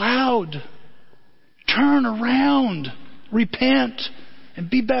 U-turns are allowed. Turn around. Repent. And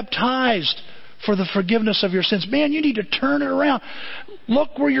be baptized for the forgiveness of your sins. Man, you need to turn it around.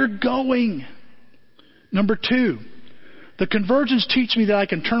 Look where you're going. Number 2, the conversions teach me that I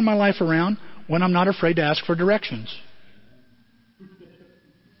can turn my life around when I'm not afraid to ask for directions.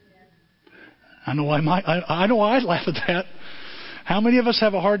 I know why I laugh at that. How many of us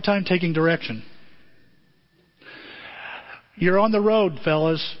have a hard time taking direction? You're on the road,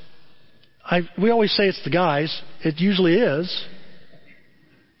 fellas. We always say it's the guys. It usually is.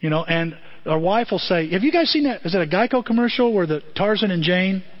 And our wife will say, have you guys seen that? Is it a Geico commercial where the Tarzan and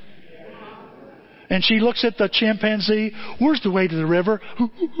Jane? And she looks at the chimpanzee. Where's the way to the river?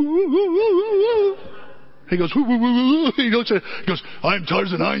 He goes, he goes, I'm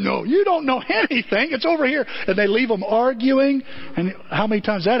Tarzan, I know. You don't know anything. It's over here. And they leave them arguing. And how many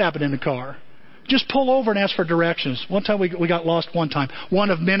times that happened in the car? Just pull over and ask for directions. One time we got lost one time. One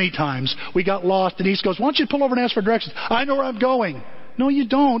of many times. We got lost. Denise goes, why don't you pull over and ask for directions? I know where I'm going. No, you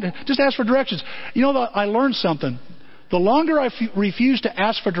don't. Just ask for directions. You know, I learned something. The longer I refuse to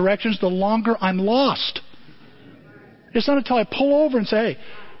ask for directions, the longer I'm lost. It's not until I pull over and say, hey,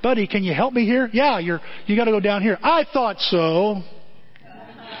 buddy, can you help me here? Yeah, you got to go down here. I thought so.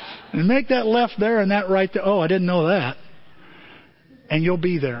 And make that left there and that right there. Oh, I didn't know that. And you'll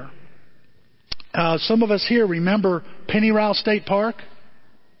be there. Some of us here remember Pennyroyal State Park.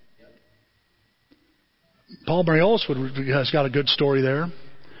 Paul Mariolis has got a good story there,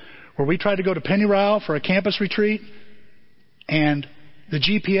 where we tried to go to Pennyroyal for a campus retreat, and the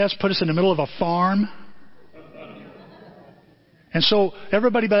GPS put us in the middle of a farm. And so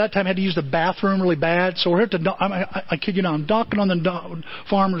everybody by that time had to use the bathroom really bad. So we're here I kid you not, I'm knocking on the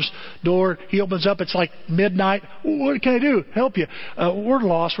farmer's door. He opens up. It's like midnight. What can I do? Help you. We're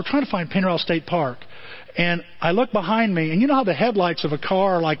lost. We're trying to find Pennyroyal State Park. And I look behind me, and you know how the headlights of a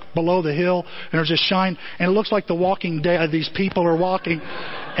car are like below the hill, and there's this shine, and it looks like The Walking Dead. These people are walking.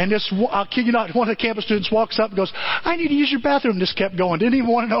 And I'll kid you not, one of the campus students walks up and goes, I need to use your bathroom. Just kept going. Didn't even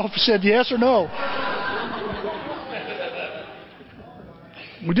want to know if he said yes or no.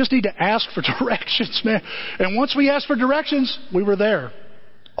 We just need to ask for directions, man. And once we asked for directions, we were there.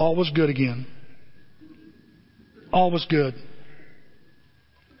 All was good again. All was good.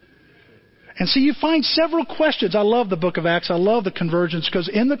 And so you find several questions. I love the book of Acts. I love the conversions, because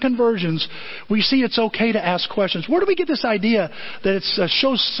in the conversions, we see it's okay to ask questions. Where do we get this idea that it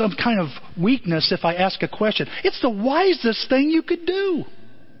shows some kind of weakness if I ask a question? It's the wisest thing you could do.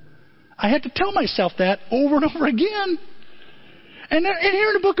 I had to tell myself that over and over again. And here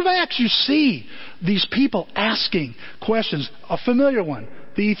in the book of Acts, you see these people asking questions. A familiar one,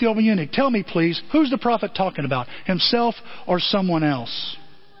 the Ethiopian eunuch. Tell me, please, who's the prophet talking about? Himself or someone else?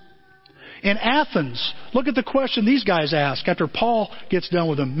 In Athens, look at the question these guys ask after Paul gets done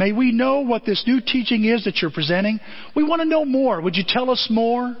with them. May we know what this new teaching is that you're presenting? We want to know more. Would you tell us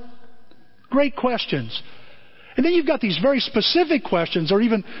more? Great questions. And then you've got these very specific questions that are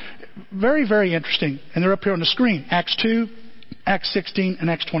even very, very interesting. And they're up here on the screen. Acts 2. Acts 16 and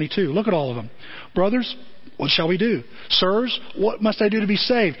Acts 22. Look at all of them. Brothers, what shall we do? Sirs, what must I do to be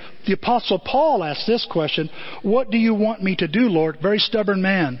saved? The Apostle Paul asked this question, what do you want me to do, Lord? Very stubborn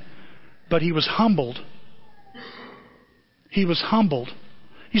man. But he was humbled. He was humbled.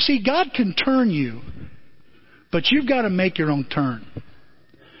 You see, God can turn you, but you've got to make your own turn.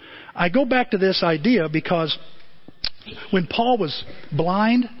 I go back to this idea because when Paul was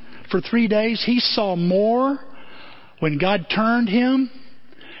blind for 3 days, he saw more. When God turned him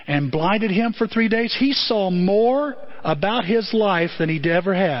and blinded him for 3 days, he saw more about his life than he'd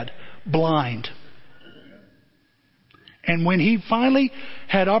ever had. Blind. And when he finally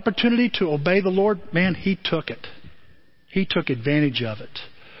had opportunity to obey the Lord, man, he took it. He took advantage of it.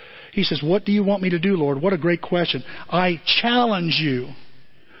 He says, what do you want me to do, Lord? What a great question. I challenge you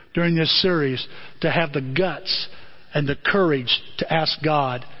during this series to have the guts and the courage to ask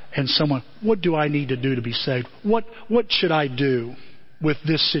God and someone, what do I need to do to be saved? What should I do with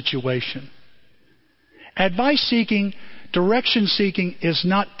this situation? Advice seeking, direction seeking is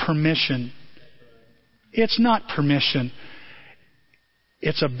not permission. It's not permission.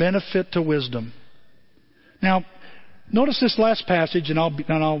 It's a benefit to wisdom. Now, notice this last passage, and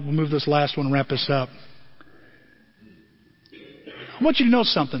I'll move this last one and wrap this up. I want you to know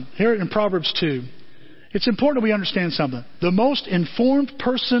something. Here in Proverbs 2. It's important that we understand something. The most informed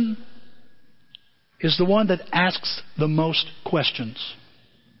person is the one that asks the most questions.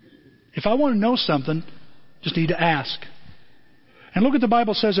 If I want to know something, just need to ask. And look what the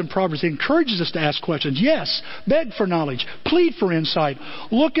Bible says in Proverbs. It encourages us to ask questions. Yes, beg for knowledge. Plead for insight.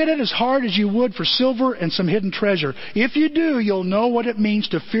 Look at it as hard as you would for silver and some hidden treasure. If you do, you'll know what it means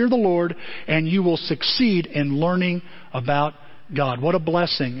to fear the Lord, and you will succeed in learning about God. What a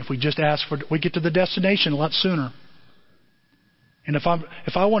blessing if we just ask for, we get to the destination a lot sooner. And if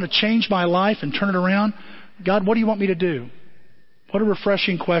I want to change my life and turn it around, God, what do you want me to do? What a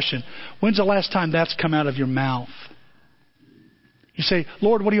refreshing question. When's the last time that's come out of your mouth? You say,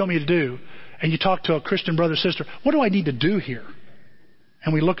 Lord, what do you want me to do? And you talk to a Christian brother or sister, what do I need to do here?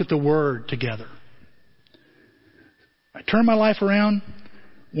 And we look at the Word together. I turn my life around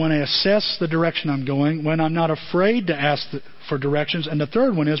when I assess the direction I'm going, when I'm not afraid to ask for directions, and the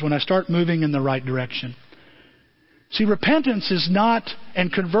third one is when I start moving in the right direction. See, repentance is not,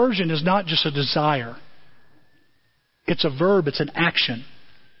 and conversion is not just a desire. It's a verb, it's an action.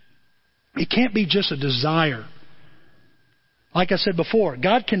 It can't be just a desire. Like I said before,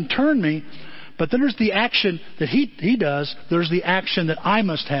 God can turn me, but then there's the action that He does, there's the action that I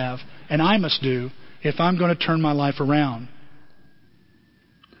must have, and I must do if I'm going to turn my life around.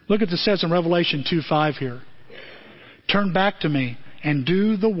 Look at what it says in Revelation 2:5 here. Turn back to me and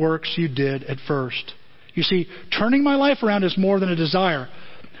do the works you did at first. You see, turning my life around is more than a desire.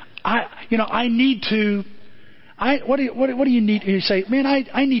 I need to. What do you need? You say, man,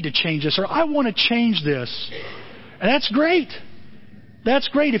 I need to change this, or I want to change this, and that's great. That's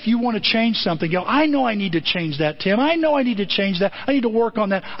great if you want to change something. I know I need to change that, Tim. I know I need to change that. I need to work on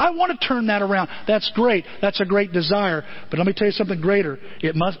that. I want to turn that around. That's great. That's a great desire. But let me tell you something greater.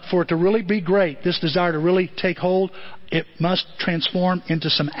 For it to really be great, this desire to really take hold, it must transform into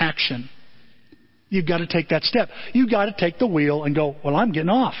some action. You've got to take that step. You've got to take the wheel and go, well, I'm getting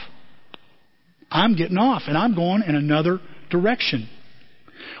off. I'm getting off, and I'm going in another direction.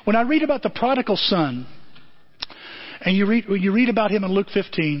 When I read about the prodigal son, and you read about him in Luke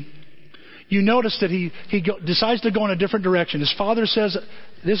 15, you notice that he decides to go in a different direction. His father says,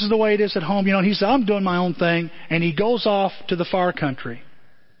 this is the way it is at home. He said, I'm doing my own thing. And he goes off to the far country.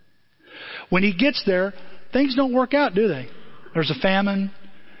 When he gets there, things don't work out, do they? There's a famine.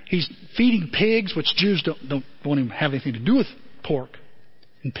 He's feeding pigs, which Jews don't even have anything to do with pork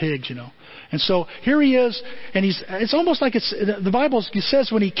and pigs, And so here he is, and it's almost like the Bible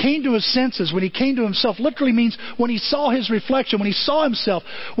says when he came to his senses, when he came to himself, literally means when he saw his reflection, when he saw himself,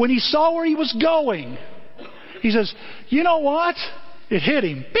 when he saw where he was going. He says, you know what? It hit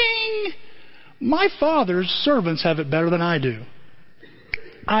him. Bing! My father's servants have it better than I do.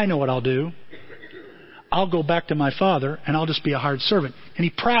 I know what I'll do. I'll go back to my father and I'll just be a hired servant. And he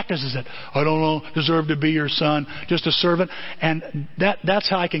practices it. I don't deserve to be your son, just a servant. And that's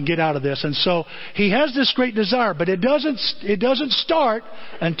how I can get out of this. And so he has this great desire, but it doesn't start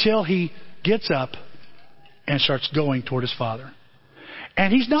until he gets up and starts going toward his father.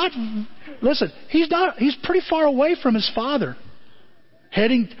 And he's pretty far away from his father.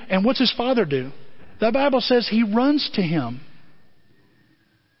 And what's his father do? The Bible says he runs to him.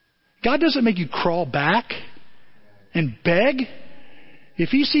 God doesn't make you crawl back and beg. If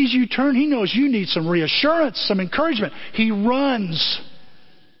he sees you turn, he knows you need some reassurance, some encouragement. He runs.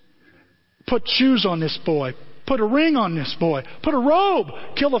 Put shoes on this boy. Put a ring on this boy. Put a robe.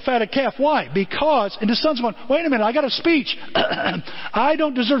 Kill the fatted calf. Why? Because, and the son's going, wait a minute, I got a speech. I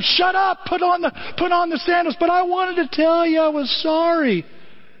don't deserve, shut up, put on the sandals, but I wanted to tell you I was sorry.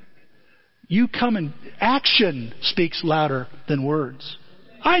 You come and action speaks louder than words.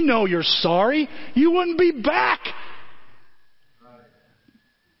 I know you're sorry. You wouldn't be back.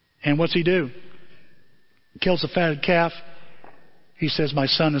 And what's he do? Kills the fatted calf. He says, my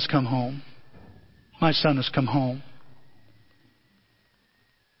son has come home. My son has come home.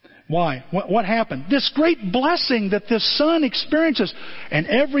 Why? What happened? This great blessing that this son experiences. And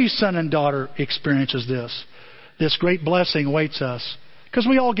every son and daughter experiences this. This great blessing awaits us. Because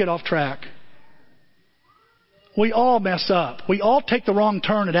we all get off track. We all mess up. We all take the wrong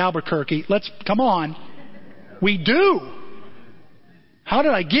turn at Albuquerque. Come on. We do. How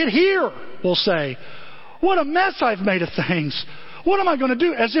did I get here? We'll say. What a mess I've made of things. What am I going to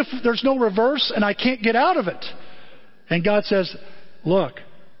do? As if there's no reverse and I can't get out of it. And God says, look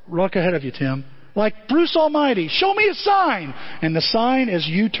ahead of you, Tim. Like Bruce Almighty, show me a sign. And the sign is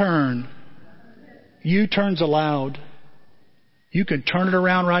U-turn. U-turn's allowed. You can turn it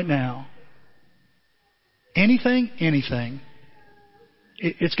around right now. Anything?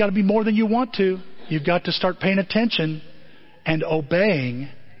 It's got to be more than you want to. You've got to start paying attention and obeying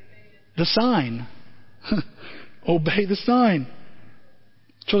the sign. Obey the sign.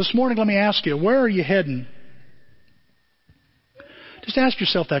 So this morning, let me ask you, where are you heading? Just ask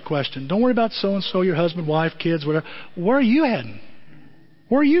yourself that question. Don't worry about so-and-so, your husband, wife, kids, whatever. Where are you heading?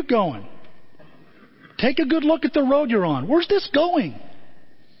 Where are you going? Take a good look at the road you're on. Where's this going?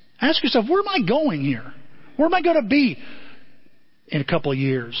 Ask yourself, where am I going here? Where am I going to be in a couple of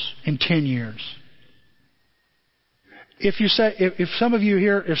years, in 10 years? If some of you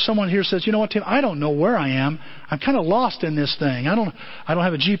here, if someone here says, you know what, Tim, I don't know where I am. I'm kind of lost in this thing. I don't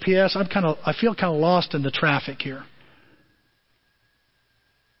have a GPS. I feel kind of lost in the traffic here.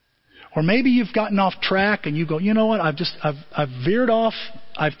 Or maybe you've gotten off track and you go, you know what, I've veered off.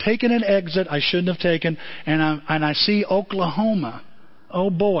 I've taken an exit I shouldn't have taken, and I see Oklahoma.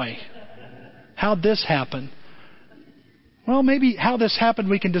 Oh boy. How'd this happen? Well, maybe how this happened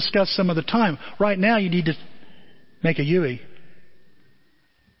we can discuss some other time. Right now you need to make a U-turn.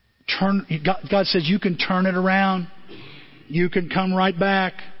 God says you can turn it around. You can come right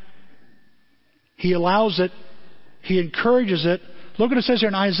back. He allows it. He encourages it. Look what it says here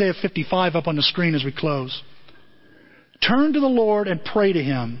in Isaiah 55 up on the screen as we close. Turn to the Lord and pray to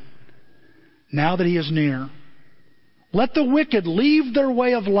Him now that He is near. Let the wicked leave their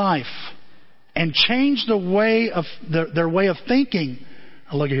way of life and change the way of their way of thinking.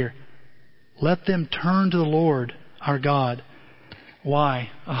 Now look at here. Let them turn to the Lord our God. Why?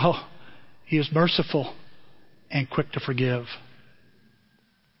 Oh, He is merciful and quick to forgive.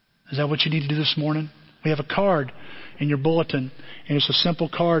 Is that what you need to do this morning? We have a card in your bulletin, and it's a simple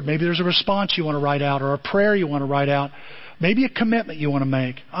card. Maybe there's a response you want to write out, or a prayer you want to write out. Maybe a commitment you want to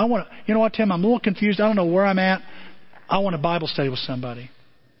make. You know what, Tim? I'm a little confused. I don't know where I'm at. I want a Bible study with somebody.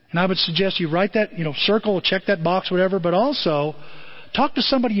 And I would suggest you write that, circle, check that box, whatever, but also talk to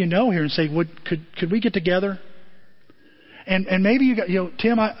somebody you know here and say, could we get together? And maybe you got,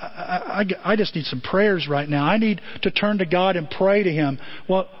 Tim, I just need some prayers right now. I need to turn to God and pray to Him.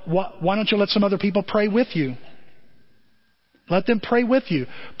 Well, why don't you let some other people pray with you? Let them pray with you.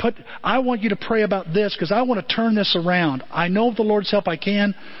 I want you to pray about this because I want to turn this around. I know with the Lord's help I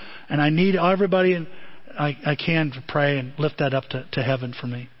can, and I need everybody I can to pray and lift that up to heaven for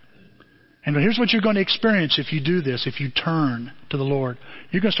me. And here's what you're going to experience if you do this, if you turn to the Lord.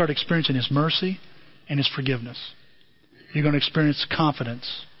 You're going to start experiencing His mercy and His forgiveness. You're going to experience confidence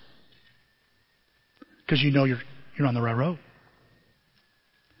because you know you're on the right road.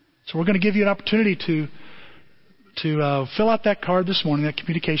 So we're going to give you an opportunity to fill out that card this morning, that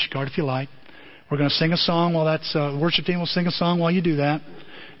communication card, if you like. We're going to sing a song while the worship team will sing a song while you do that.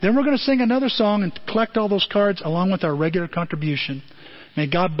 Then we're going to sing another song and collect all those cards along with our regular contribution. May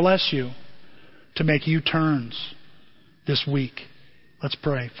God bless you to make U-turns this week. Let's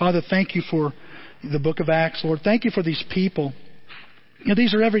pray. Father, thank you for the book of Acts, Lord. Thank you for these people.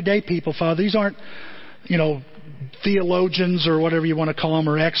 These are everyday people, Father. These aren't, theologians or whatever you want to call them,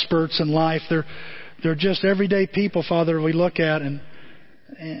 or experts in life. They're just everyday people, Father, we look at.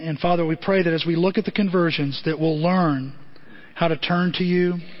 And Father, we pray that as we look at the conversions, that we'll learn how to turn to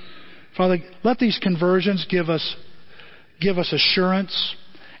you. Father, let these conversions give us assurance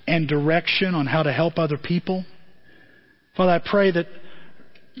and direction on how to help other people. Father, I pray that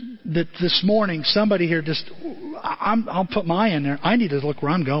this morning somebody here I'll put mine in there. I need to look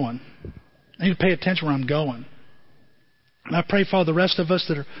where I'm going. I need to pay attention where I'm going. And I pray, Father, the rest of us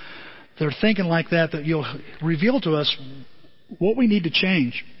that are thinking like that you'll reveal to us what we need to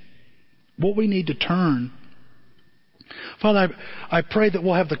change, what we need to turn. Father, I pray that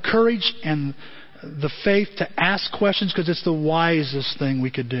we'll have the courage and the faith to ask questions because it's the wisest thing we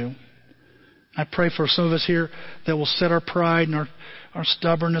could do. I pray for some of us here that will set our pride and our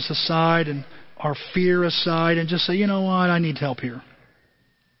stubbornness aside and our fear aside and just say, you know what, I need help here.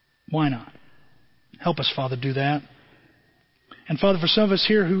 Why not? Help us, Father, do that. And Father, for some of us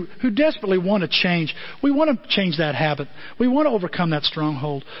here who desperately want to change, we want to change that habit. We want to overcome that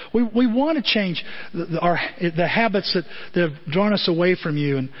stronghold. We want to change the habits that have drawn us away from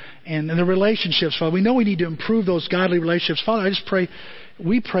you and the relationships, Father. We know we need to improve those godly relationships. Father, I just pray,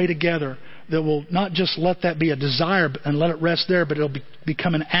 we pray together that we'll not just let that be a desire and let it rest there, but it'll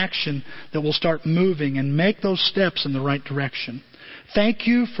become an action that will start moving and make those steps in the right direction. Thank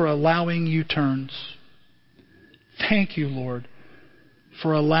you for allowing U-turns. Thank you, Lord,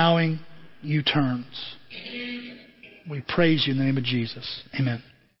 for allowing U-turns. We praise you in the name of Jesus. Amen.